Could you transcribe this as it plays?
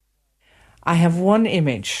I have one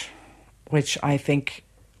image which I think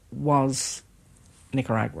was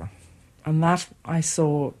Nicaragua. And that I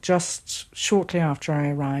saw just shortly after I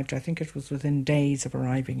arrived. I think it was within days of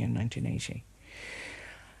arriving in 1980.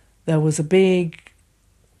 There was a big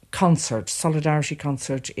concert, solidarity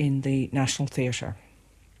concert in the National Theatre.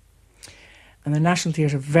 And the National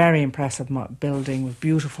Theatre, very impressive building with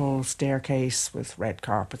beautiful staircase with red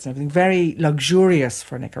carpets and everything, very luxurious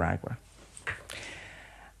for Nicaragua.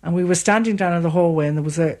 And we were standing down in the hallway, and there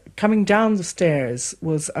was coming down the stairs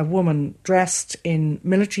was a woman dressed in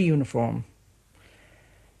military uniform.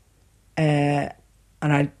 And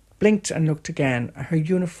I blinked and looked again. Her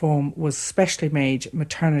uniform was specially made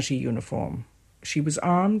maternity uniform. She was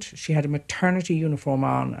armed, she had a maternity uniform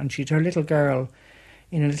on, and she had her little girl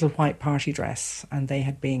in a little white party dress, and they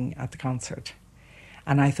had been at the concert.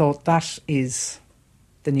 And I thought, that is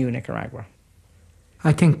the new Nicaragua.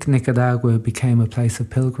 I think Nicaragua became a place of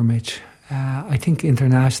pilgrimage. I think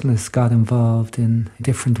internationalists got involved in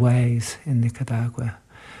different ways in Nicaragua.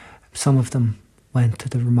 Some of them went to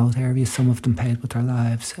the remote areas, some of them paid with their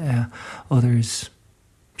lives. Others,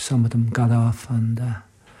 some of them got off on the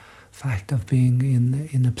fact of being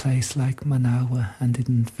in a place like Managua and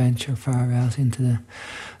didn't venture far out into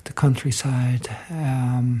the countryside.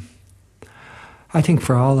 I think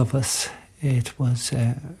for all of us, it was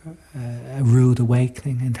a rude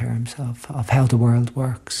awakening in terms of how the world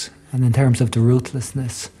works and in terms of the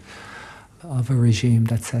ruthlessness of a regime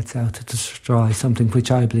that sets out to destroy something which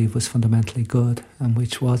I believe was fundamentally good and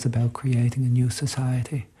which was about creating a new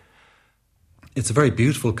society. It's a very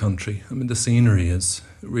beautiful country. I mean, the scenery is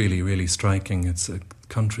really, really striking. It's a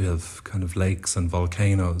country of kind of lakes and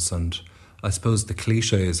volcanoes, and I suppose the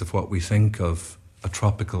cliches of what we think of a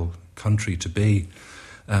tropical country to be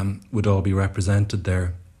would all be represented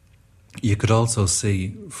there. You could also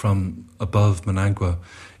see from above Managua,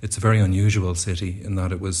 it's a very unusual city in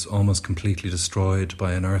that it was almost completely destroyed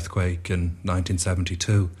by an earthquake in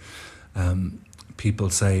 1972. People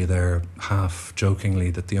say there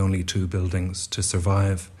half-jokingly that the only two buildings to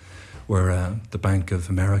survive were the Bank of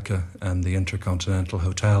America and the Intercontinental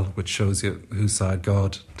Hotel, which shows you whose side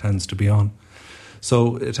God tends to be on.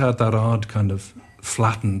 So it had that odd kind of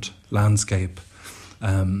flattened landscape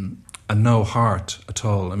and no heart at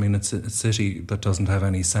all. I mean, it's a city that doesn't have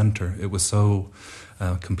any centre. It was so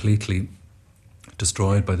completely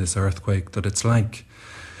destroyed by this earthquake that it's like,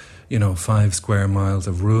 5 square miles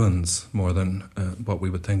of ruins more than what we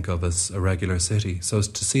would think of as a regular city. So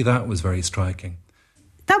to see that was very striking.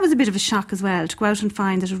 That was a bit of a shock as well, to go out and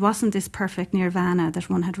find that it wasn't this perfect nirvana that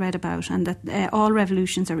one had read about, and that all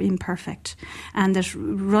revolutions are imperfect, and that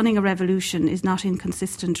running a revolution is not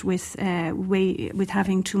inconsistent with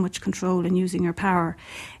having too much control and using your power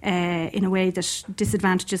in a way that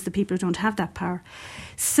disadvantages the people who don't have that power.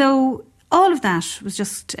 So all of that was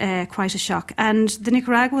just quite a shock. And the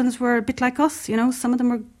Nicaraguans were a bit like us, some of them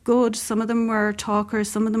were good, some of them were talkers,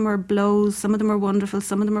 some of them were blows, some of them were wonderful,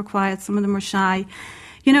 some of them were quiet, some of them were shy.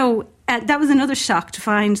 That was another shock, to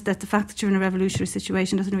find that the fact that you're in a revolutionary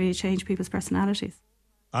situation doesn't really change people's personalities.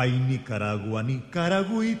 Ay, Nicaragua,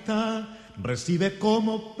 Nicaragüita, recibe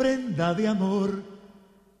como prenda de amor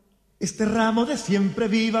este ramo de siempre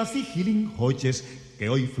vivas y gilinjoches que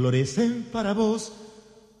hoy florecen para vos.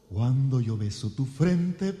 Cuando yo beso tu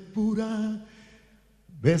frente pura,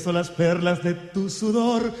 beso las perlas de tu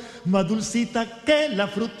sudor, más dulcita que la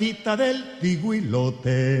frutita del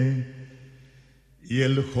tiguilote y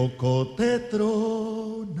el jocote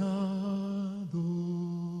tronador.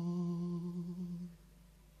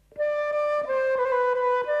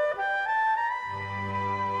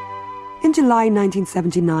 In July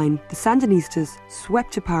 1979, the Sandinistas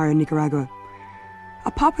swept to power in Nicaragua.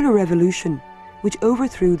 A popular revolution which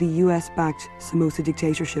overthrew the US-backed Somoza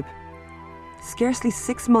dictatorship. Scarcely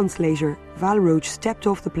 6 months later, Val Roche stepped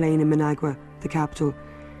off the plane in Managua, the capital,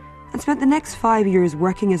 and spent the next 5 years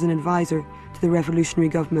working as an advisor to the revolutionary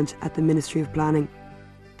government at the Ministry of Planning.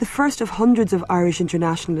 The first of hundreds of Irish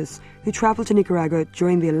internationalists who travelled to Nicaragua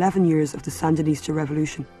during the 11 years of the Sandinista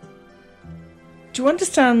revolution. To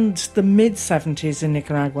understand the mid-70s in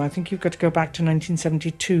Nicaragua, I think you've got to go back to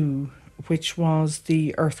 1972, which was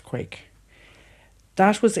the earthquake.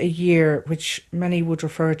 That was a year which many would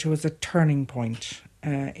refer to as a turning point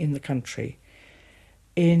in the country.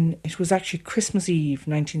 It was actually Christmas Eve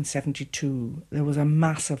 1972. There was a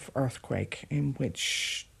massive earthquake in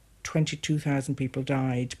which 22,000 people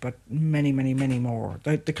died, but many, many, many more.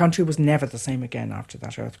 The country was never the same again after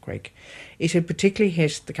that earthquake. It had particularly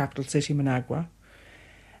hit the capital city, Managua,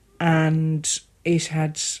 and it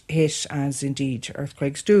had hit, as indeed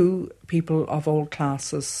earthquakes do, people of all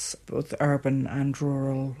classes, both urban and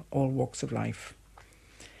rural, all walks of life.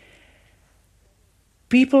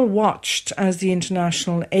 People watched as the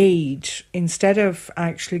international aid, instead of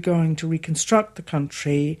actually going to reconstruct the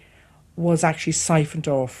country, was actually siphoned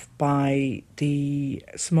off by the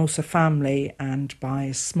Somoza family and by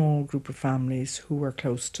a small group of families who were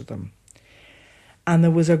close to them. And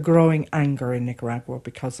there was a growing anger in Nicaragua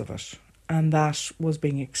because of it. And that was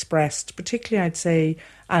being expressed, particularly, I'd say,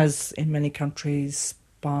 as in many countries,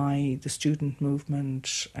 by the student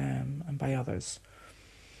movement and by others.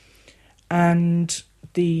 And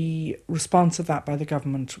the response of that by the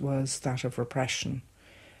government was that of repression.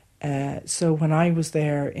 So when I was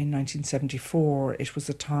there in 1974, it was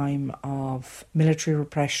a time of military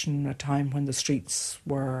repression, a time when the streets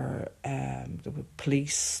were there were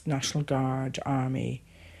police, National Guard, army,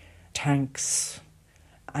 tanks,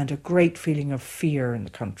 and a great feeling of fear in the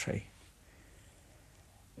country.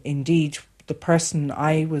 Indeed,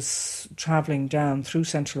 I was travelling down through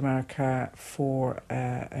Central America for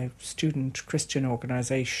a student Christian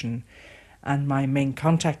organisation, and my main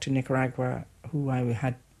contact in Nicaragua, who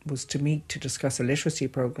I was to meet to discuss a literacy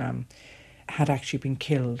programme, had actually been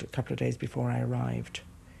killed a couple of days before I arrived.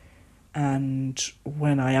 And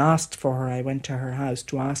when I asked for her, I went to her house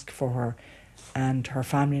to ask for her, and her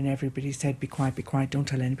family and everybody said, be quiet, don't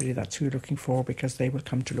tell anybody that's who you're looking for, because they will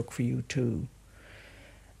come to look for you too.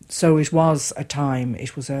 So it was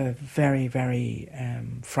a very, very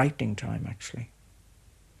frightening time, actually.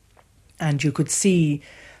 And you could see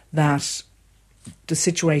that the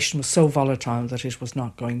situation was so volatile that it was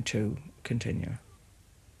not going to continue.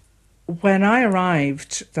 When I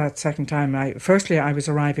arrived that second time, I was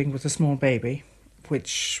arriving with a small baby,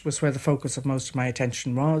 which was where the focus of most of my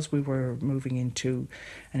attention was. We were moving into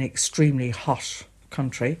an extremely hot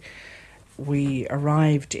country. We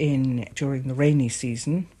arrived during the rainy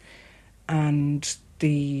season, and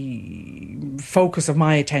the focus of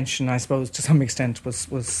my attention, I suppose, to some extent,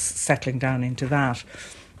 was settling down into that.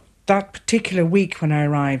 That particular week when I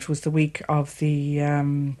arrived was the week of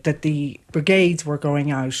that the brigades were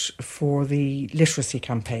going out for the literacy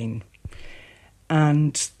campaign.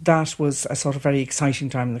 And that was a sort of very exciting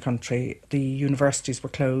time in the country. The universities were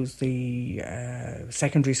closed, the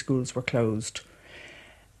secondary schools were closed,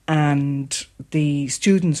 and the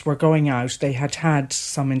students were going out. They had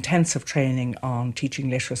some intensive training on teaching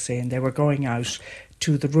literacy, and they were going out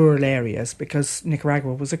to the rural areas, because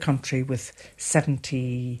Nicaragua was a country with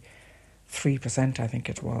 73%, I think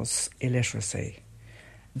it was, illiteracy.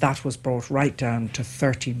 That was brought right down to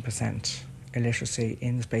 13% illiteracy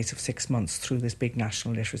in the space of 6 months through this big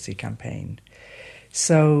national literacy campaign.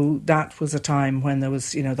 So that was a time when there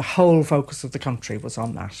was, the whole focus of the country was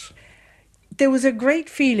on that. There was a great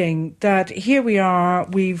feeling that here we are,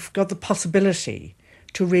 we've got the possibility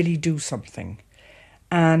to really do something.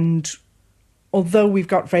 And although we've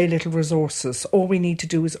got very little resources, all we need to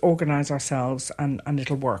do is organise ourselves and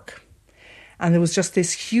it'll work. And there was just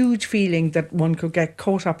this huge feeling that one could get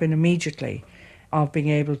caught up in immediately, of being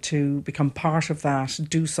able to become part of that,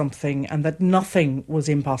 do something, and that nothing was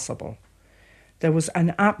impossible. There was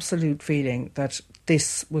an absolute feeling that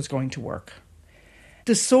this was going to work.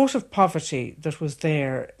 The sort of poverty that was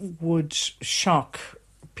there would shock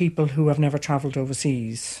people who have never travelled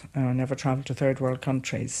overseas or never travelled to third world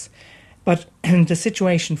countries. But the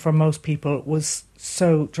situation for most people was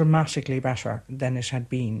so dramatically better than it had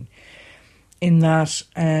been. In that,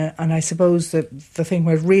 and I suppose that the thing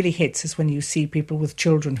where it really hits is when you see people with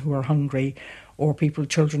children who are hungry, or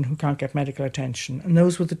children who can't get medical attention. And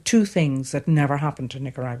those were the two things that never happened to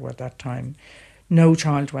Nicaragua at that time. No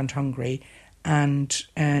child went hungry, and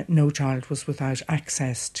no child was without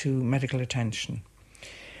access to medical attention.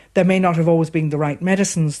 There may not have always been the right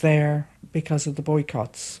medicines there because of the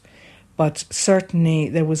boycotts, but certainly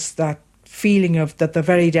there was that feeling of that the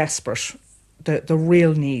very desperate, the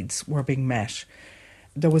real needs were being met.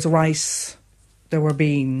 There was rice, there were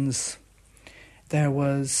beans, there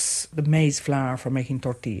was the maize flour for making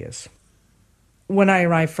tortillas. When I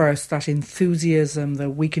arrived first, that enthusiasm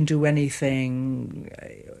that we can do anything,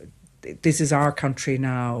 this is our country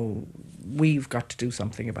now, we've got to do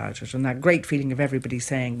something about it. And that great feeling of everybody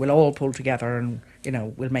saying, we'll all pull together and,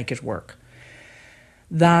 we'll make it work.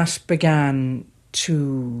 That began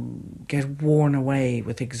to get worn away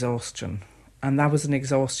with exhaustion. And that was an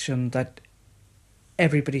exhaustion that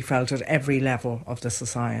everybody felt at every level of the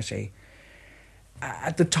society.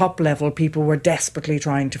 At the top level, people were desperately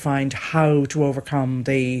trying to find how to overcome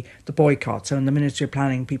the boycott. So in the Ministry of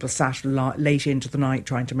Planning, people sat late into the night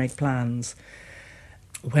trying to make plans.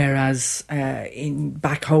 Whereas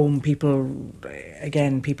back home, people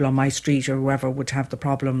on my street or whoever would have the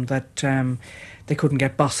problem that they couldn't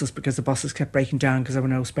get buses because the buses kept breaking down because there were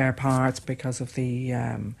no spare parts because of the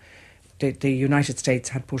United States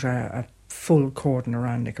had put a full cordon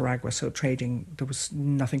around Nicaragua, so there was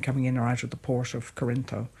nothing coming in or out of the port of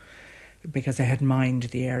Corinto because they had mined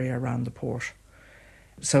the area around the port.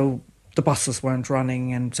 So the buses weren't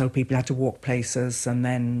running, and so people had to walk places, and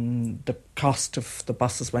then the cost of the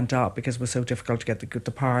buses went up because it was so difficult to get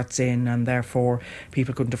the parts in, and therefore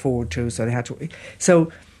people couldn't afford to, so they had to.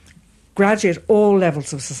 So gradually at all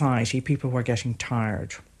levels of society, people were getting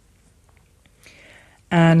tired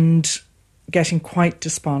and getting quite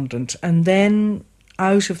despondent. And then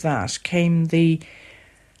out of that came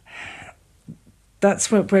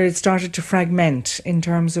that's where it started to fragment in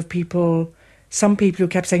terms of people. Some people who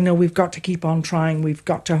kept saying, no, we've got to keep on trying, we've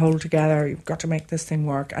got to hold together, we've got to make this thing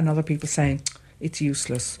work. And other people saying, it's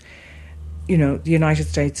useless. You know, the United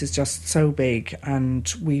States is just so big and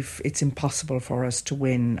it's impossible for us to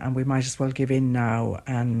win, and we might as well give in now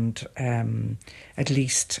and at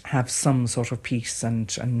least have some sort of peace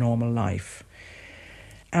and normal life.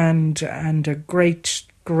 And a great,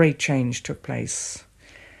 great change took place.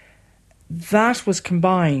 That was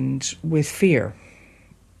combined with fear,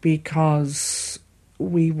 because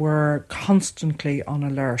we were constantly on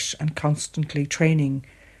alert and constantly training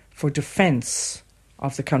for defence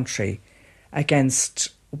of the country against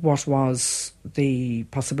what was the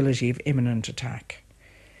possibility of imminent attack.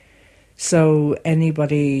 So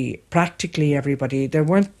practically everybody, there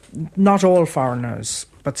weren't, not all foreigners,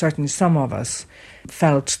 but certainly some of us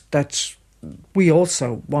felt that we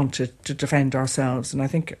also wanted to defend ourselves. And I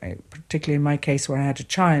think, particularly in my case where I had a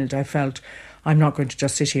child, I felt I'm not going to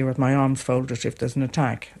just sit here with my arms folded if there's an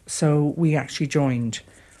attack. So we actually joined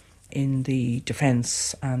in the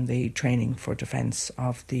defence and the training for defence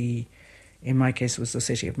of in my case, it was the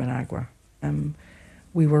city of Managua.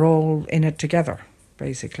 We were all in it together,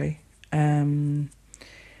 basically. And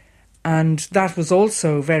that was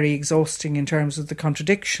also very exhausting in terms of the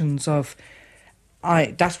contradictions of,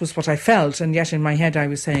 that was what I felt, and yet in my head I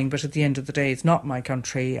was saying, but at the end of the day it's not my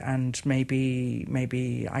country, and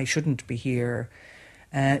maybe I shouldn't be here.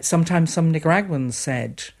 Sometimes some Nicaraguans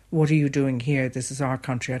said, what are you doing here? This is our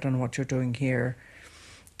country, I don't know what you're doing here.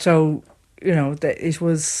 So, you know, it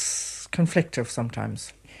was conflictive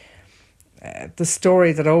sometimes. The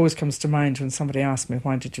story that always comes to mind when somebody asks me,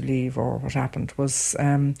 why did you leave or what happened, was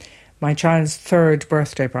my child's 3rd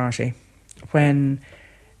birthday party, when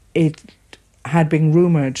it had been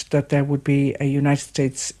rumoured that there would be a United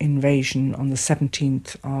States invasion on the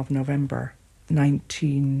 17th of November,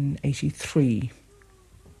 1983.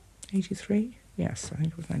 83? Yes, I think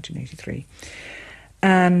it was 1983.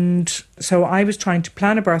 And so I was trying to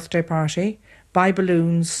plan a birthday party, buy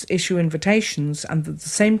balloons, issue invitations, and at the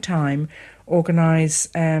same time organise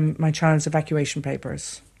my child's evacuation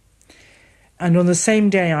papers. And on the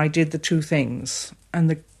same day I did the two things, and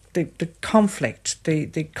the conflict,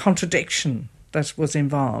 the contradiction that was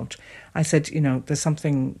involved, I said, you know, there's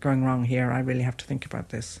something going wrong here. I really have to think about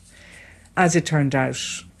this. As it turned out,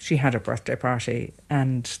 she had a birthday party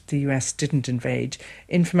and the US didn't invade.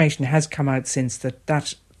 Information has come out since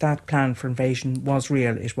that plan for invasion was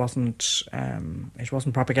real. It wasn't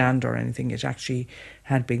propaganda or anything. It actually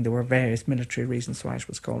had been. There were various military reasons why it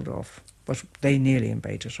was called off. But they nearly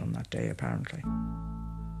invaded on that day, apparently.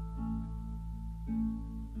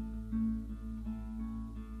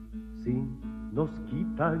 Si nos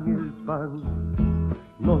quitan el pan,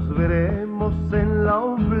 nos veremos en la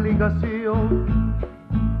obligación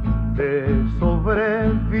de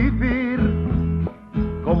sobrevivir,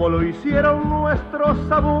 como lo hicieron nuestros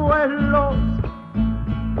abuelos,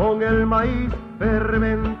 con el maíz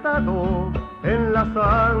fermentado en la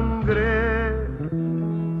sangre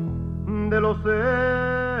de los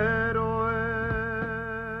héroes.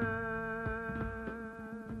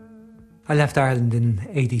 I left Ireland in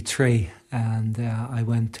 1983 and I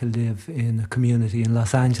went to live in a community in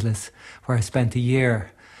Los Angeles where I spent a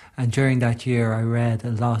year. And during that year I read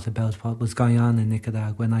a lot about what was going on in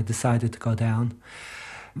Nicaragua, and I decided to go down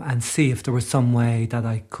and see if there was some way that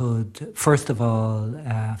I could, first of all,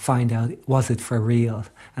 find out, was it for real?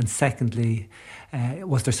 And secondly,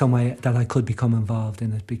 was there some way that I could become involved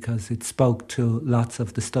in it, because it spoke to lots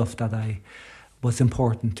of the stuff that was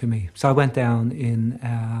important to me. So I went down in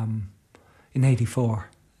 1984.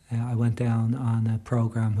 I went down on a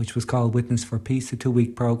programme which was called Witness for Peace, a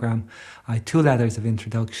 2-week programme. I had 2 letters of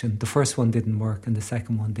introduction. The first one didn't work and the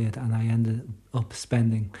second one did, and I ended up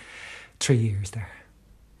spending 3 years there.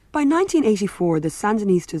 By 1984, the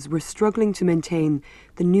Sandinistas were struggling to maintain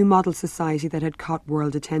the new model society that had caught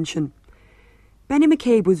world attention. Benny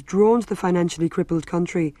McCabe was drawn to the financially crippled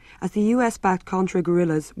country as the US-backed Contra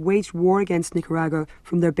guerrillas waged war against Nicaragua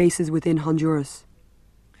from their bases within Honduras.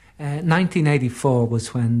 1984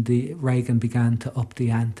 was when Reagan began to up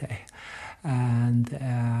the ante, and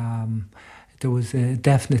there was a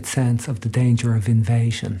definite sense of the danger of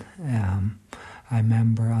invasion. I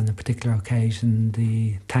remember on a particular occasion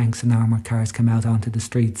the tanks and armoured cars came out onto the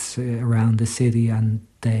streets around the city and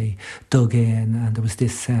they dug in, and there was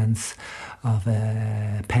this sense of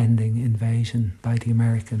a pending invasion by the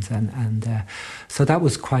Americans, and so that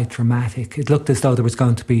was quite dramatic. It looked as though there was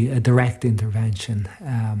going to be a direct intervention,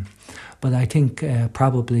 but I think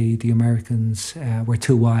probably the Americans were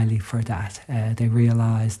too wily for that. They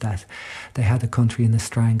realised that they had the country in a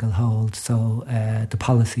stranglehold, so the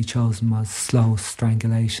policy chosen was slow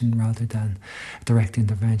strangulation rather than direct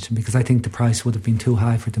intervention, because I think the price would have been too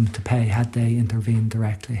high for them to pay had they intervened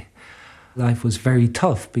directly. Life was very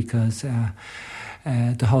tough because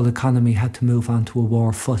the whole economy had to move on to a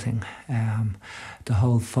war footing. The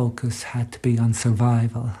whole focus had to be on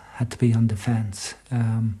survival, had to be on defence.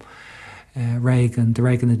 The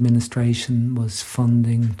Reagan administration was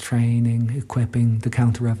funding, training, equipping the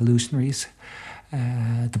counter-revolutionaries,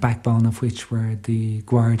 the backbone of which were the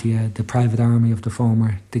Guardia, the private army of the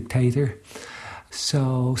former dictator.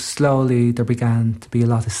 So slowly there began to be a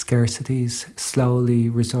lot of scarcities. Slowly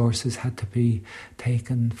resources had to be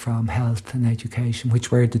taken from health and education,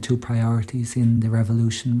 which were the two priorities in the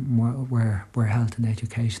revolution, were health and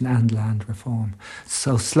education and land reform.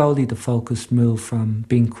 So slowly the focus moved from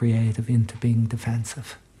being creative into being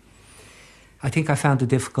defensive. I think I found the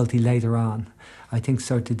difficulty later on. I think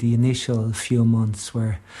sort of the initial few months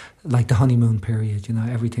were like the honeymoon period,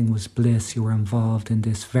 everything was bliss. You were involved in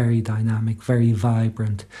this very dynamic, very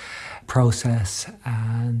vibrant process,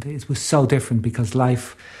 and it was so different because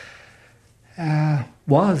life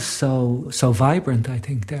was so vibrant, I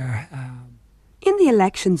think, there. In the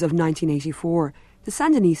elections of 1984, the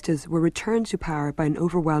Sandinistas were returned to power by an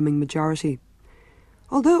overwhelming majority.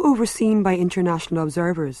 Although overseen by international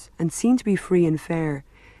observers and seen to be free and fair,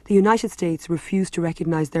 the United States refused to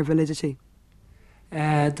recognise their validity.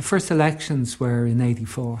 The first elections were in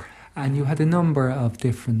 1984, and you had a number of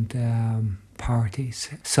different parties,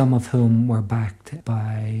 some of whom were backed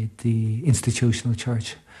by the institutional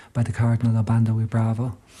church, by the Cardinal Obando y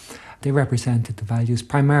Bravo. They represented the values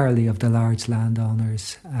primarily of the large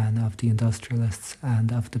landowners and of the industrialists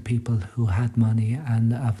and of the people who had money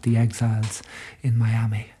and of the exiles in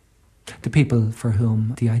Miami. The people for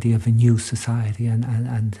whom the idea of a new society,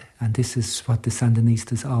 and this is what the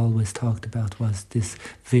Sandinistas always talked about, was this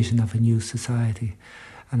vision of a new society.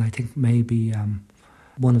 And I think maybe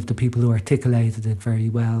one of the people who articulated it very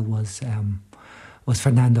well was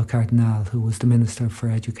Fernando Cardenal, who was the Minister for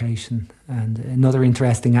Education. And another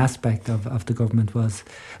interesting aspect of the government was,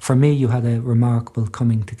 for me, you had a remarkable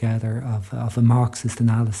coming together of a Marxist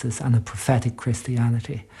analysis and a prophetic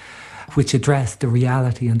Christianity, which addressed the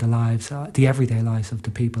reality and the lives, the everyday lives of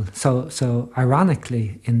the people. So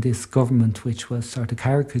ironically, in this government, which was sort of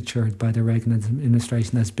caricatured by the Reagan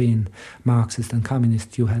administration as being Marxist and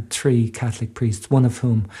communist, you had three Catholic priests, one of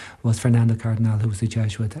whom was Fernando Cardenal, who was a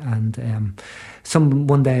Jesuit. And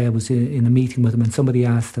one day I was in a meeting with him, and somebody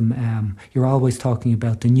asked him, "You're always talking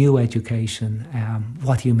about the new education.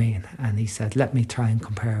 What do you mean?" And he said, "Let me try and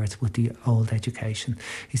compare it with the old education."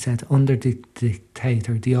 He said, under the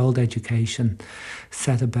dictator, the old education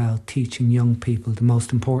set about teaching young people the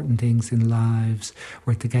most important things in lives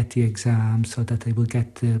were to get the exams so that they would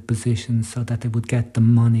get the positions, so that they would get the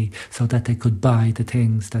money, so that they could buy the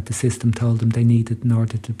things that the system told them they needed in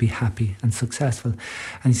order to be happy and successful.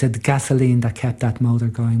 And he said the gasoline that kept that motor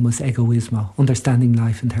going was egoismo, understanding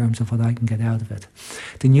life in terms of what I can get out of it.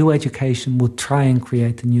 The new education would try and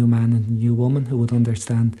create the new man and the new woman who would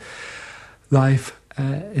understand life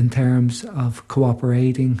in terms of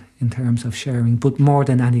cooperating, in terms of sharing, but more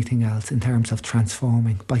than anything else, in terms of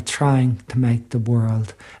transforming, by trying to make the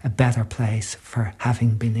world a better place for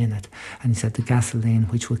having been in it. And he said the gasoline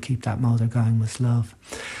which would keep that motor going was love.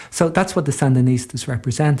 So that's what the Sandinistas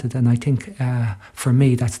represented, and I think for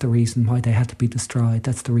me that's the reason why they had to be destroyed.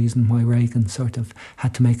 That's the reason why Reagan sort of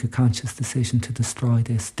had to make a conscious decision to destroy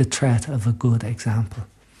this, the threat of a good example.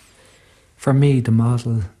 For me, the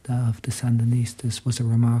model of the Sandinistas was a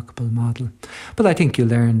remarkable model. But I think you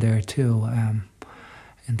learn there too,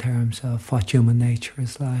 in terms of what human nature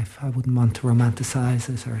is like. I wouldn't want to romanticise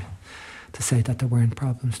it or to say that there weren't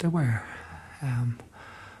problems. There were.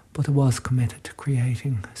 But it was committed to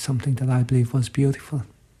creating something that I believe was beautiful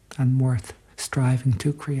and worth striving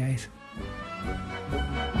to create.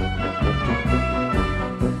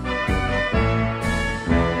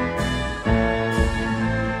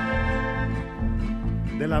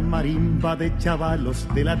 De la marimba de chavalos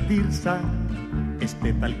de la Tirsa,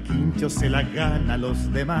 este tal Quincho se la gana a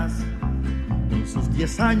los demás. Con sus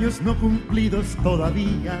 10 años no cumplidos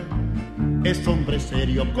todavía, es hombre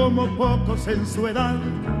serio como pocos en su edad.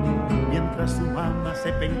 Mientras su mamá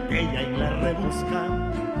se penquea y la rebusca,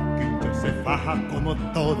 Quincho se faja como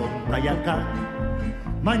todo un tayacá.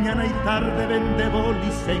 Mañana y tarde vende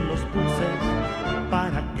bolis en los buses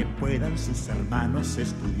para que puedan sus hermanos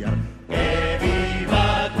estudiar. ¡Que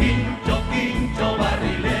viva Quincho, Quincho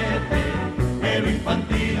Barrilete, héroe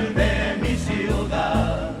infantil de mi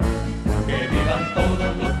ciudad! ¡Que vivan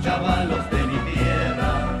todos los chavalos de mi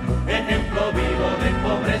tierra, ejemplo vivo de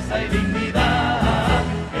pobreza y dignidad!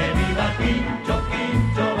 ¡Que viva Quincho,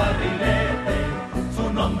 Quincho Barrilete,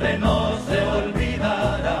 su nombre no se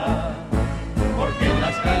olvidará! Porque en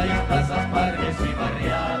las calles, plazas, parques y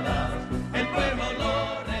barriadas, el pueblo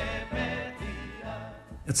lo repetirá.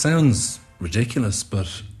 It sounds ridiculous,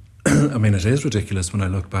 but I mean, it is ridiculous when I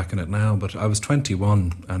look back on it now, but I was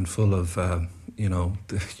 21 and full of, the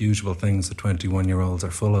usual things that 21-year-olds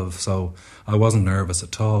are full of, so I wasn't nervous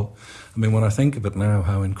at all. I mean, when I think of it now,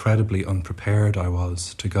 how incredibly unprepared I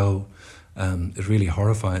was to go, it really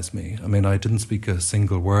horrifies me. I mean, I didn't speak a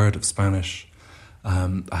single word of Spanish.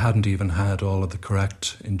 I hadn't even had all of the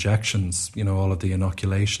correct injections, all of the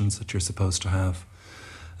inoculations that you're supposed to have.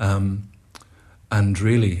 And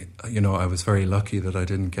really, I was very lucky that I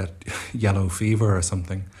didn't get yellow fever or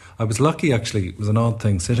something. I was lucky, actually. It was an odd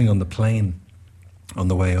thing, sitting on the plane on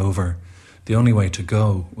the way over. The only way to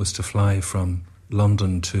go was to fly from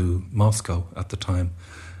London to Moscow at the time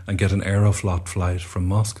and get an Aeroflot flight from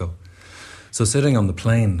Moscow. So sitting on the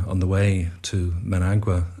plane on the way to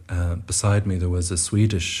Managua, beside me there was a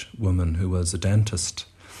Swedish woman who was a dentist.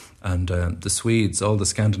 And the Swedes, all the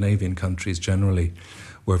Scandinavian countries generally,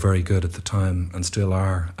 were very good at the time and still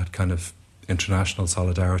are at kind of international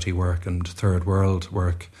solidarity work and third world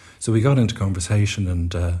work. So we got into conversation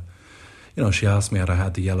and, she asked me had I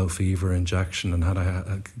had the yellow fever injection and had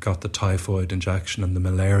I got the typhoid injection and the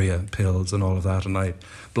malaria pills and all of that. And I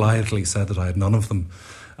blithely said that I had none of them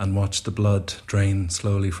and watched the blood drain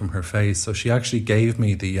slowly from her face. So she actually gave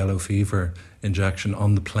me the yellow fever injection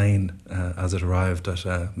on the plane as it arrived at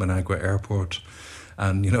Managua Airport.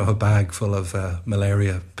 And, a bag full of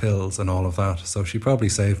malaria pills and all of that. So she probably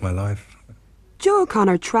saved my life. Joe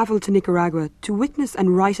O'Connor travelled to Nicaragua to witness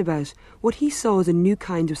and write about what he saw as a new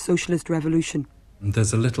kind of socialist revolution.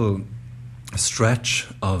 There's a little stretch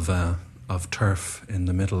of turf in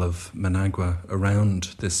the middle of Managua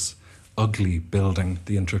around this ugly building,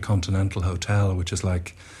 the Intercontinental Hotel, which is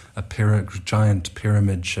like a giant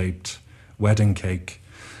pyramid-shaped wedding cake.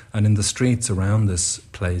 And in the streets around this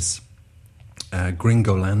place,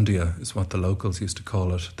 Gringolandia is what the locals used to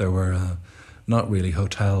call it. There were not really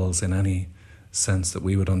hotels in any sense that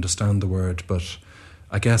we would understand the word, but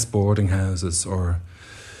I guess boarding houses or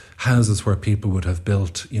houses where people would have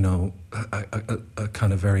built, a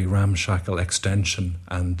kind of very ramshackle extension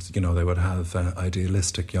and, they would have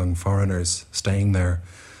idealistic young foreigners staying there.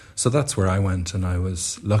 So that's where I went, and I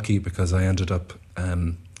was lucky because I ended up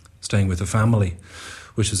staying with a family,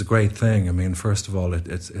 which is a great thing. I mean, first of all,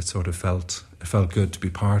 it sort of felt good to be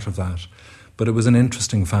part of that. But it was an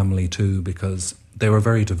interesting family too, because they were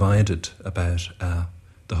very divided about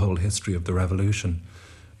the whole history of the revolution.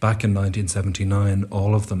 Back in 1979,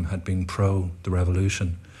 all of them had been pro the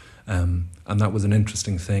revolution. And that was an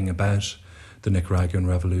interesting thing about the Nicaraguan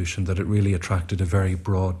revolution, that it really attracted a very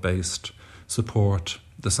broad-based support.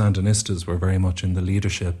 The Sandinistas were very much in the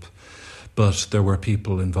leadership, but there were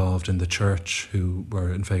people involved in the church who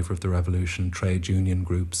were in favour of the revolution. Trade union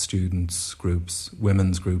groups, students groups,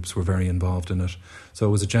 women's groups were very involved in it. So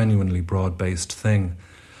it was a genuinely broad-based thing.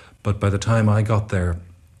 But by the time I got there,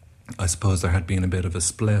 I suppose there had been a bit of a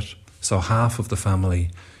split. So half of the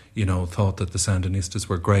family, thought that the Sandinistas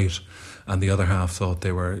were great, and the other half thought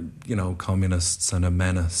they were, communists and a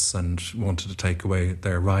menace and wanted to take away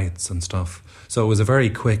their rights and stuff. So it was a very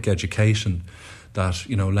quick education that,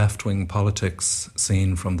 left-wing politics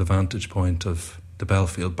seen from the vantage point of the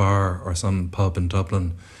Belfield Bar or some pub in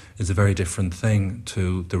Dublin is a very different thing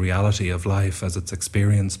to the reality of life as it's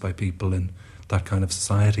experienced by people in that kind of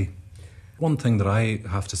society. One thing that I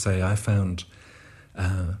have to say I found,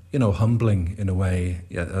 humbling in a way,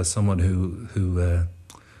 as someone who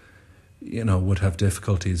would have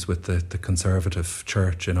difficulties with the conservative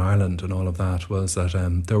church in Ireland and all of that, was that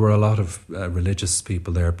there were a lot of religious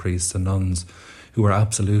people there, priests and nuns, who were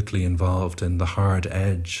absolutely involved in the hard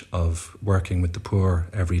edge of working with the poor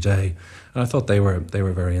every day. And I thought they were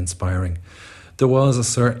very inspiring. There was a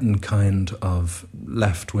certain kind of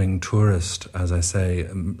left-wing tourist, as I say.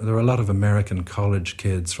 There were a lot of American college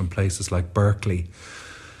kids from places like Berkeley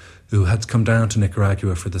who had come down to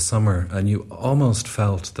Nicaragua for the summer, and you almost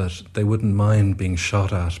felt that they wouldn't mind being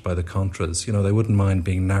shot at by the Contras. You know, they wouldn't mind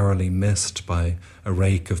being narrowly missed by a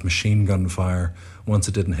rake of machine gun fire once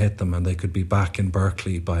it didn't hit them, and they could be back in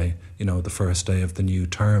Berkeley by, you know, the first day of the new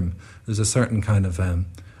term. There's a certain kind of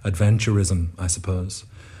adventurism, I suppose,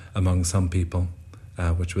 among some people,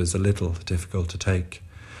 which was a little difficult to take.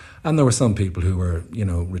 And there were some people who were, you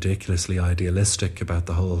know, ridiculously idealistic about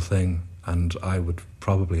the whole thing, and I would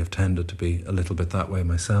probably have tended to be a little bit that way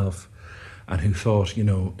myself, and who thought, you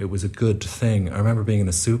know, it was a good thing. I remember being in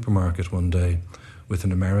a supermarket one day with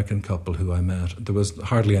an American couple who I met. There was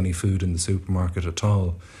hardly any food in the supermarket at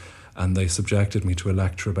all, and they subjected me to a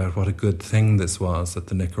lecture about what a good thing this was, that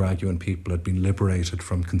the Nicaraguan people had been liberated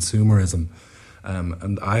from consumerism.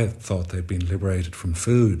 And I thought they'd been liberated from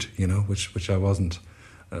food, you know, which I wasn't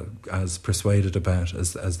as persuaded about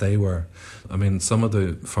as they were. I mean, some of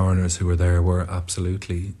the foreigners who were there were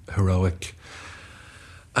absolutely heroic.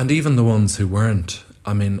 And even the ones who weren't,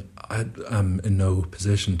 I mean, I'm in no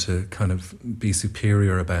position to kind of be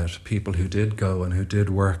superior about people who did go and who did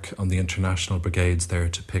work on the international brigades there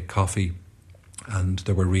to pick coffee. And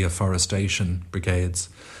there were reforestation brigades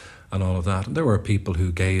and all of that. And there were people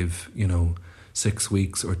who gave, you know, 6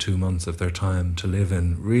 weeks or 2 months of their time to live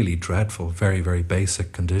in really dreadful, very, very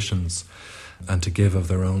basic conditions, and to give of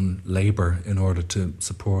their own labour in order to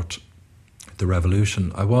support the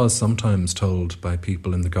revolution. I was sometimes told by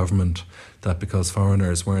people in the government that because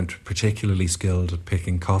foreigners weren't particularly skilled at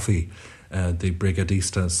picking coffee, the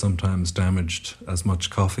brigadistas sometimes damaged as much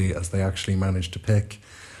coffee as they actually managed to pick.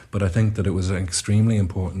 But I think that it was an extremely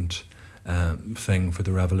important thing for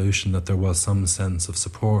the revolution that there was some sense of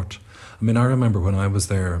support. I mean, I remember when I was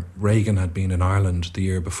there, Reagan had been in Ireland the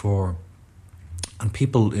year before, and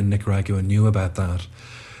people in Nicaragua knew about that.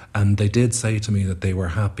 And they did say to me that they were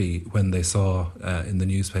happy when they saw in the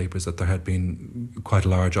newspapers that there had been quite a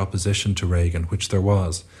large opposition to Reagan, which there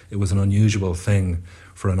was. It was an unusual thing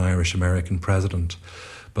for an Irish-American president.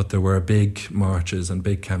 But there were big marches and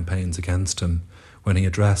big campaigns against him. When he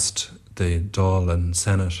addressed the Dáil and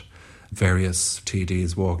Senate, various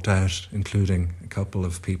TDs walked out, including a couple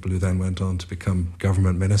of people who then went on to become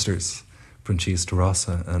government ministers, Francis de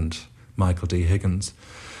Rossa and Michael D. Higgins.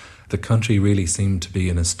 The country really seemed to be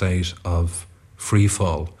in a state of free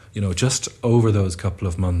fall. You know, just over those couple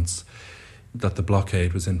of months that the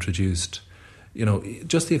blockade was introduced, you know,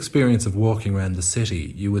 just the experience of walking around the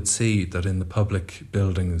city, you would see that in the public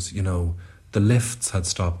buildings, you know, the lifts had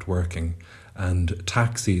stopped working, and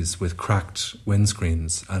taxis with cracked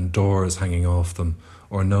windscreens and doors hanging off them,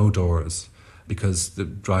 or no doors, because the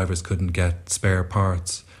drivers couldn't get spare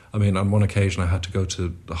parts. I mean, on one occasion I had to go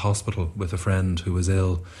to the hospital with a friend who was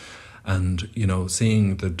ill, and, you know,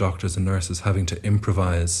 seeing the doctors and nurses having to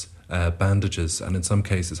improvise bandages, and in some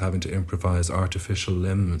cases having to improvise artificial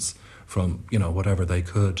limbs from, you know, whatever they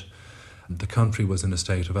could. The country was in a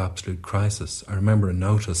state of absolute crisis. I remember a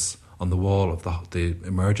notice on the wall of the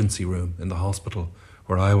emergency room in the hospital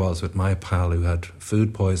where I was with my pal who had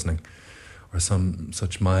food poisoning or some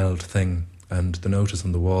such mild thing. And the notice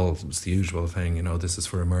on the wall was the usual thing, you know, this is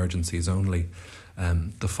for emergencies only.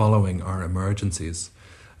 The following are emergencies.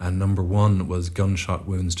 And number 1 was gunshot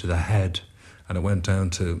wounds to the head. And it went down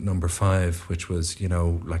to number 5, which was, you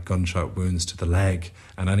know, like gunshot wounds to the leg.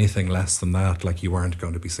 And anything less than that, like you weren't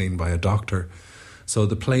going to be seen by a doctor. So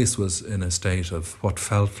the place was in a state of what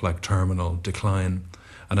felt like terminal decline.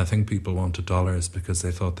 And I think people wanted dollars because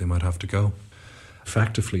they thought they might have to go.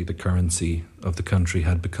 Effectively, the currency of the country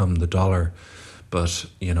had become the dollar. But,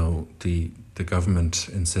 you know, the government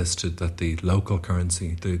insisted that the local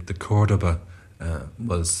currency, the Cordoba,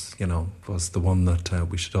 was the one that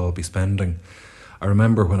we should all be spending. I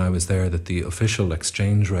remember when I was there that the official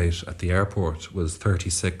exchange rate at the airport was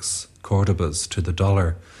 36 Cordobas to the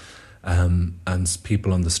dollar. And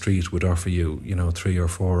people on the street would offer you, you know, 3,000 or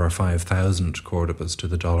 4,000 or 5,000 Cordobas to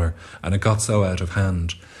the dollar. And it got so out of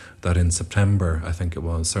hand that in September, I think it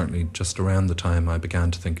was, certainly just around the time I began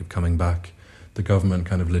to think of coming back, the government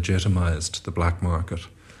kind of legitimised the black market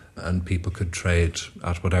and people could trade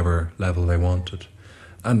at whatever level they wanted.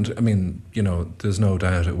 And, I mean, you know, there's no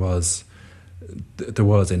doubt there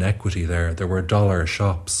was inequity there. There were dollar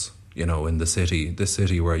shops, you know, in the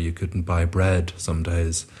city where you couldn't buy bread some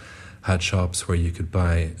days, had shops where you could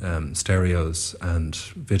buy stereos and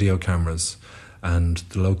video cameras, and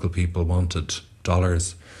the local people wanted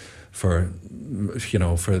dollars. for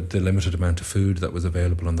the limited amount of food that was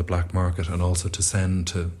available on the black market, and also to send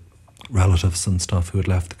to relatives and stuff who had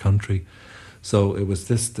left the country. So it was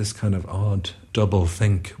this kind of odd double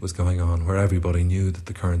think was going on, where everybody knew that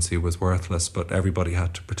the currency was worthless, but everybody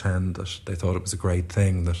had to pretend that they thought it was a great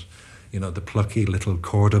thing, that, the plucky little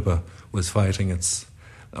Cordoba was fighting its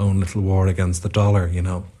own little war against the dollar,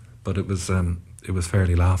 But it was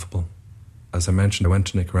fairly laughable. As I mentioned, I went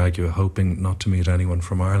to Nicaragua hoping not to meet anyone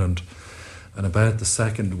from Ireland. And about the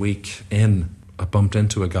second week in, I bumped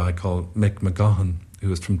into a guy called Mick McGahan, who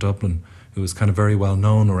was from Dublin, who was kind of very well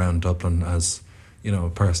known around Dublin as, a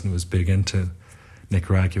person who was big into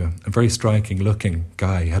Nicaragua. A very striking looking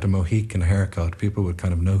guy. He had a Mohican haircut. People would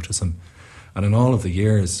kind of notice him. And in all of the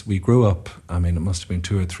years, we grew up, it must have been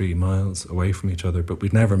 2 or 3 miles away from each other, but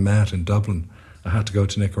we'd never met in Dublin. I had to go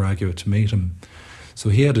to Nicaragua to meet him. So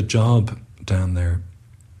he had a job down there,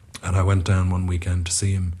 and I went down one weekend to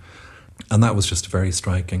see him. And that was just a very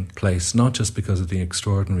striking place, not just because of the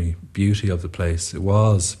extraordinary beauty of the place. It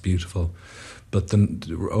was beautiful. But then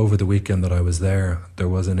over the weekend that I was there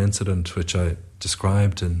was an incident which I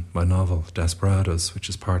described in my novel, Desperados, which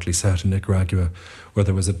is partly set in Nicaragua, where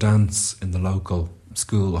there was a dance in the local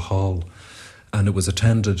school hall, and it was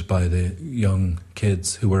attended by the young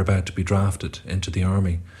kids who were about to be drafted into the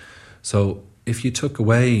army. So if you took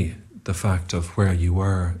away the fact of where you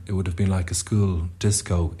were, it would have been like a school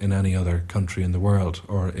disco in any other country in the world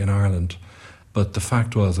or in Ireland. But the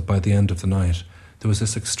fact was that by the end of the night, there was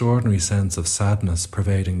this extraordinary sense of sadness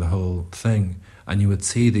pervading the whole thing. And you would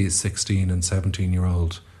see these 16 and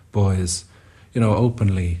 17-year-old boys,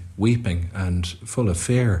 openly weeping and full of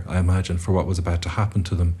fear, I imagine, for what was about to happen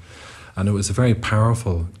to them. And it was a very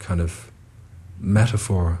powerful kind of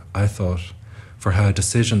metaphor, I thought, for how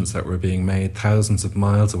decisions that were being made thousands of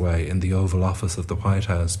miles away in the Oval Office of the White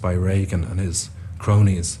House by Reagan and his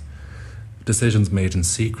cronies, decisions made in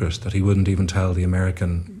secret that he wouldn't even tell the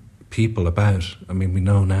American people about. We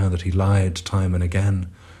know now that he lied time and again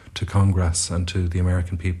to Congress and to the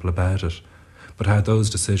American people about it, but how those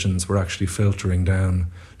decisions were actually filtering down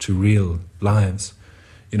to real lives.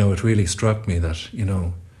 It really struck me that,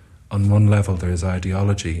 on one level there is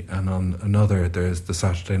ideology, and on another there's the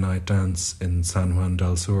Saturday night dance in San Juan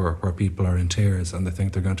del Sur where people are in tears and they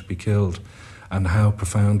think they're going to be killed, and how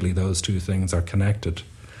profoundly those two things are connected.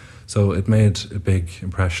 So it made a big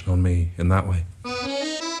impression on me in that way.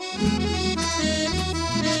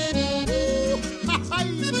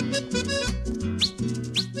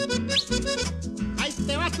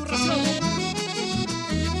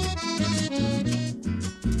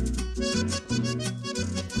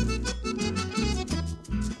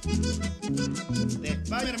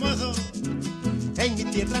 Hermoso. En mi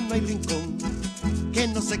tierra no hay rincón que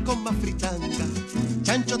no se coma fritanga,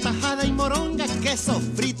 chancho, tajada y moronga, queso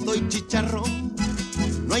frito y chicharrón.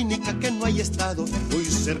 No hay nica que no haya estado muy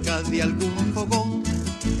cerca de algún fogón,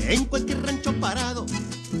 en cualquier rancho parado,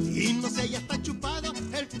 y no se haya hasta chupado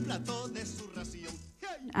el plato de su ración.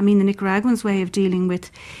 The Nicaraguans' way of dealing with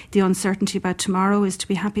the uncertainty about tomorrow is to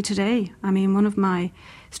be happy today. One of my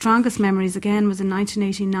strongest memories, again, was in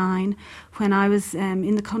 1989 when I was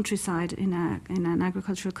in the countryside in an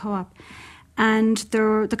agricultural co-op. And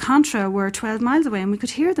the Contra were 12 miles away and we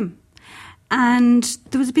could hear them. And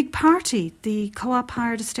there was a big party. The co-op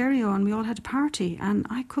hired a stereo and we all had a party. And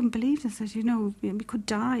I couldn't believe this. We could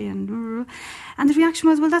die. And the reaction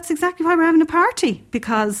was, well, that's exactly why we're having a party,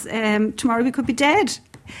 because tomorrow we could be dead.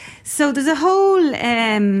 So there's a whole,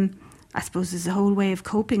 there's a whole way of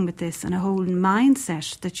coping with this and a whole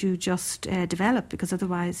mindset that you just develop, because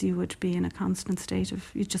otherwise you would be in a constant state of,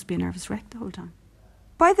 you'd just be a nervous wreck the whole time.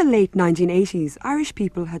 By the late 1980s, Irish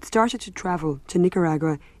people had started to travel to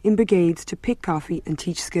Nicaragua in brigades to pick coffee and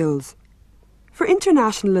teach skills. For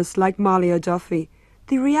internationalists like Molly O'Duffy,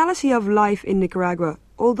 the reality of life in Nicaragua,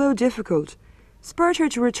 although difficult, spurred her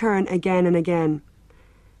to return again and again,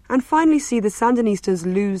 and finally see the Sandinistas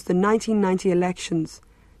lose the 1990 elections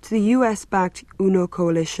to the US-backed UNO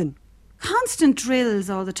coalition. Constant drills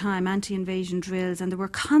all the time, anti-invasion drills, and there were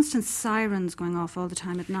constant sirens going off all the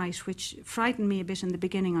time at night, which frightened me a bit in the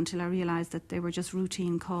beginning until I realised that they were just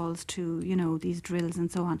routine calls to, these drills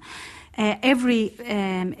and so on. Every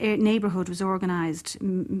neighbourhood was organised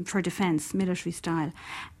for defence, military style,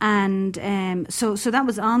 and so that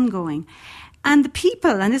was ongoing. And the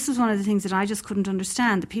people, and this was one of the things that I just couldn't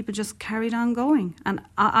understand, the people just carried on going. And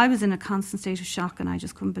I was in a constant state of shock, and I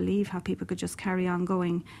just couldn't believe how people could just carry on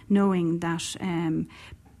going, knowing that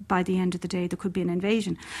by the end of the day there could be an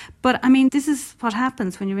invasion. But I mean, this is what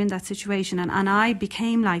happens when you're in that situation, and I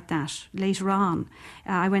became like that later on.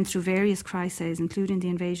 I went through various crises, including the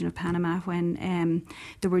invasion of Panama, when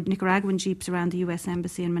there were Nicaraguan jeeps around the US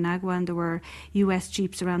Embassy in Managua, and there were US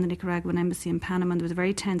jeeps around the Nicaraguan Embassy in Panama, and there was a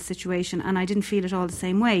very tense situation, and I didn't feel it all the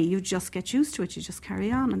same way. You just get used to it, you just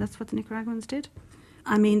carry on, and that's what the Nicaraguans did.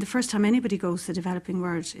 I mean, the first time anybody goes to the developing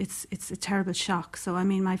world, it's a terrible shock. So, I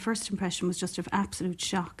mean, my first impression was just of absolute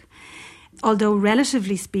shock. Although,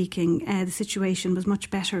 relatively speaking, the situation was much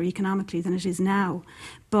better economically than it is now.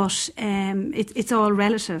 But it's all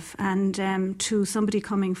relative. And to somebody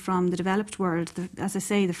coming from the developed world, as I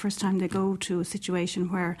say, the first time they go to a situation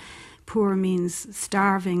where poor means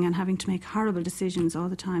starving and having to make horrible decisions all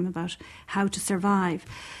the time about how to survive.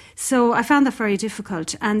 So I found that very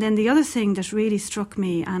difficult. And then the other thing that really struck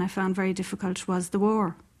me and I found very difficult was the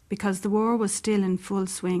war, because the war was still in full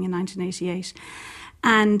swing in 1988.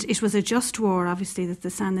 And it was a just war, obviously, that the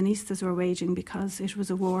Sandinistas were waging, because it was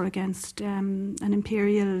a war against an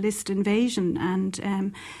imperialist invasion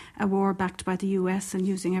and a war backed by the US and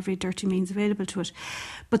using every dirty means available to it.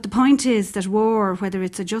 But the point is that war, whether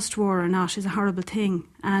it's a just war or not, is a horrible thing.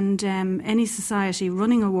 And any society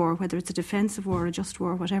running a war, whether it's a defensive war, a just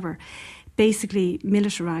war, whatever, basically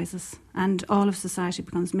militarises, and all of society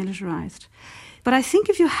becomes militarised. But I think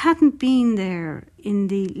if you hadn't been there in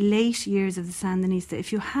the late years of the Sandinista,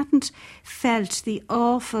 if you hadn't felt the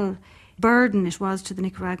awful burden it was to the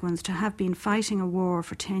Nicaraguans to have been fighting a war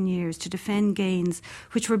for 10 years to defend gains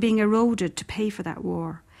which were being eroded to pay for that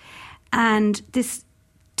war, and this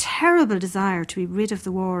terrible desire to be rid of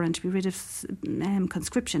the war and to be rid of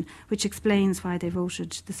conscription, which explains why they voted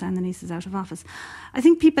the Sandinistas out of office, I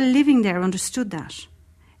think people living there understood that.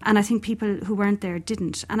 And I think people who weren't there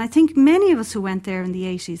didn't. And I think many of us who went there in the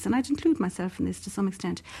 80s, and I'd include myself in this to some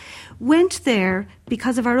extent, went there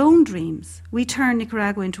because of our own dreams. We turned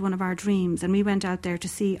Nicaragua into one of our dreams, and we went out there to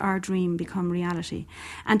see our dream become reality.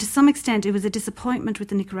 And to some extent, it was a disappointment with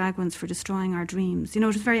the Nicaraguans for destroying our dreams. You know,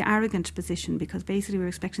 it was a very arrogant position, because basically we were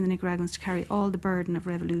expecting the Nicaraguans to carry all the burden of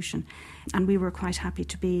revolution, and we were quite happy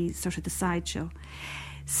to be sort of the sideshow.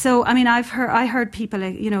 So, I mean, I heard people,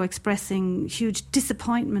 expressing huge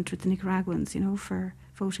disappointment with the Nicaraguans, for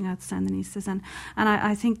voting out the Sandinistas, and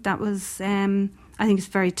I think that was, I think it's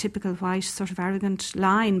a very typical white sort of arrogant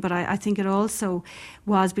line, but I think it also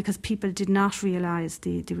was because people did not realise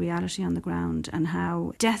the reality on the ground and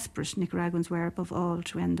how desperate Nicaraguans were above all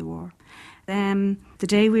to end the war. The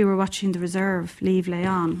day we were watching the reserve leave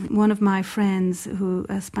Leon, one of my friends,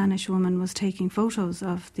 a Spanish woman, was taking photos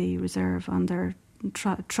of the reserve on their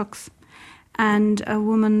trucks, and a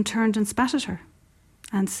woman turned and spat at her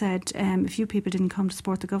and said, if you people didn't come to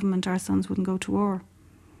support the government, our sons wouldn't go to war,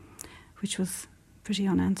 which was pretty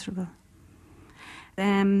unanswerable.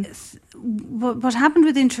 What happened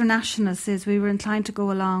with Internationalists is we were inclined to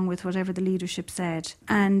go along with whatever the leadership said,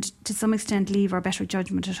 and to some extent leave our better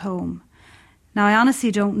judgment at home. Now, I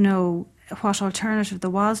honestly don't know what alternative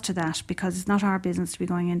there was to that, because it's not our business to be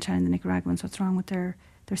going in telling the Nicaraguans what's wrong with their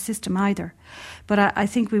system either. But I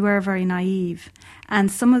think we were very naive, and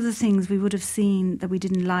some of the things we would have seen that we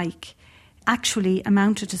didn't like actually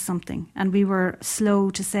amounted to something, and we were slow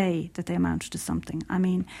to say that they amounted to something. I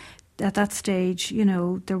mean, at that stage,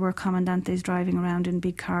 there were comandantes driving around in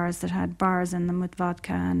big cars that had bars in them with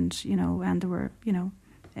vodka, and there were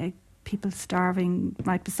people starving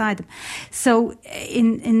right beside them. So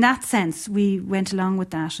in that sense, we went along with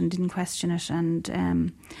that and didn't question it,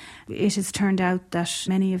 and it has turned out that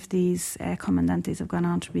many of these comandantes have gone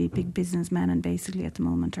on to be big businessmen, and basically at the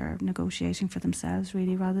moment are negotiating for themselves,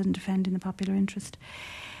 really, rather than defending the popular interest.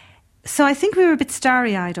 So I think we were a bit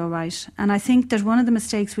starry-eyed, all right, and I think that one of the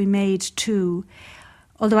mistakes we made too,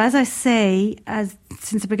 although, as I say,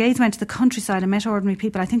 since the brigades went to the countryside and met ordinary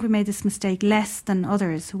people, I think we made this mistake less than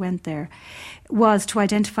others who went there, was to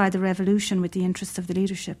identify the revolution with the interests of the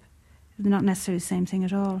leadership. They're not necessarily the same thing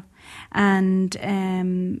at all. And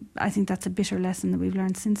I think that's a bitter lesson that we've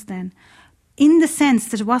learned since then, in the sense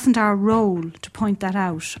that it wasn't our role to point that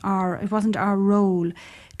out, or it wasn't our role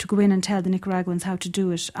to go in and tell the Nicaraguans how to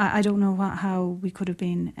do it. I don't know how we could have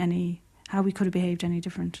behaved any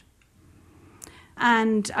different.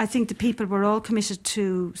 And I think the people were all committed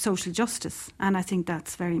to social justice, and I think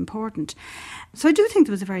that's very important. So I do think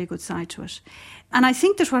there was a very good side to it. And I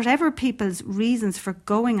think that whatever people's reasons for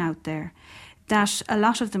going out there, that a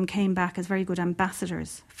lot of them came back as very good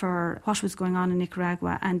ambassadors for what was going on in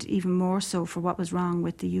Nicaragua, and even more so for what was wrong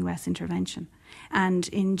with the US intervention. And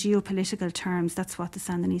in geopolitical terms, that's what the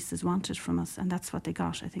Sandinistas wanted from us, and that's what they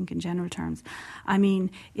got, I think, in general terms. I mean,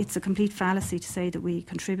 it's a complete fallacy to say that we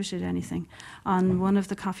contributed anything. On one of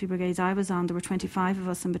the coffee brigades I was on, there were 25 of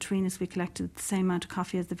us, and between us we collected the same amount of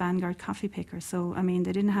coffee as the Vanguard coffee picker. So, I mean,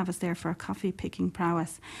 they didn't have us there for our coffee picking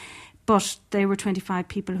prowess. But they were 25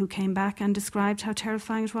 people who came back and described how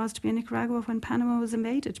terrifying it was to be in Nicaragua when Panama was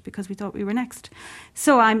invaded, because we thought we were next.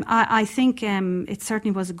 So I think it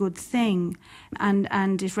certainly was a good thing,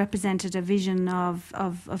 and it represented a vision of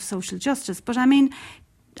social justice. But I mean,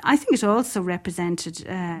 I think it also represented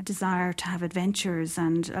a desire to have adventures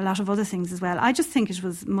and a lot of other things as well. I just think it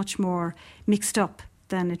was much more mixed up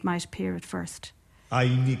than it might appear at first. Ay,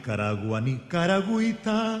 Nicaragua,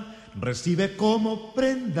 Nicaragüita, recibe como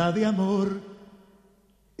prenda de amor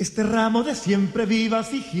este ramo de siempre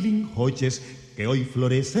vivas y gilinjoches que hoy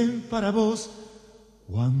florecen para vos.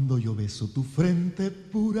 Cuando yo beso tu frente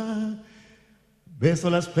pura, beso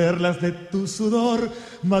las perlas de tu sudor,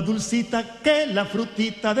 más dulcita que la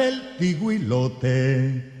frutita del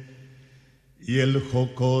tigüilote y el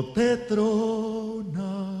jocote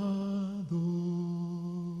tronador.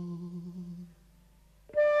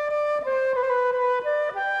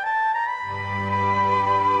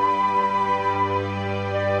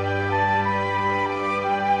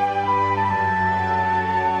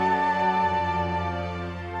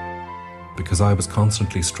 Because I was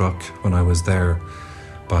constantly struck when I was there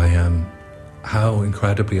by how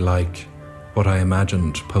incredibly like what I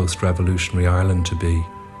imagined post-revolutionary Ireland to be,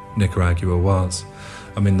 Nicaragua was.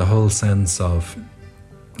 I mean, the whole sense of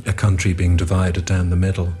a country being divided down the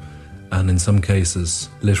middle, and in some cases,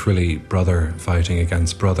 literally brother fighting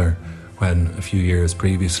against brother, when a few years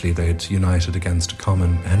previously they'd united against a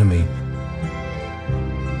common enemy.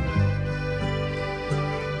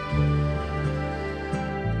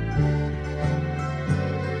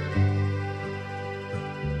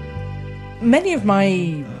 Many of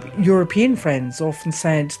my European friends often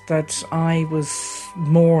said that I was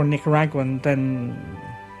more Nicaraguan than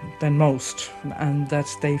most, and that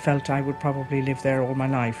they felt I would probably live there all my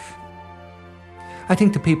life. I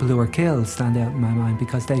think the people who were killed stand out in my mind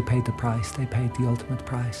because they paid the price, they paid the ultimate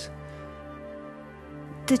price.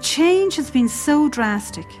 The change has been so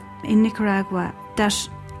drastic in Nicaragua that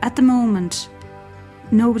at the moment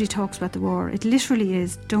nobody talks about the war. It literally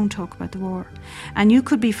is, don't talk about the war. And you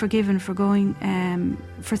could be forgiven for going,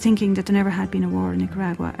 for thinking that there never had been a war in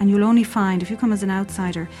Nicaragua. And you'll only find, if you come as an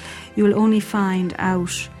outsider, you will only find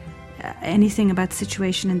out anything about the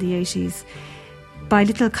situation in the 80s by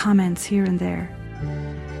little comments here and there.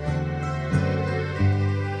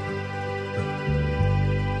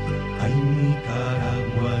 Ay,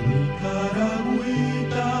 Nicaragua,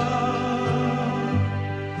 Nicaragüita,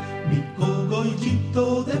 mi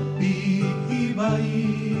cogollito de Pijibaí.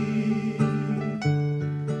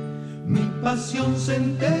 Mi pasión se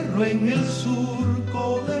enterró en el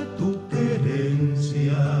surco de tu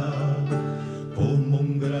querencia, como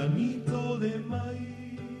un granito de maíz.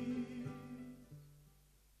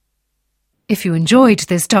 If you enjoyed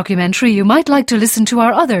this documentary, you might like to listen to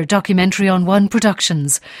our other Documentary on One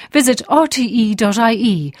productions. Visit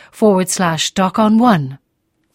rte.ie/DocOn1.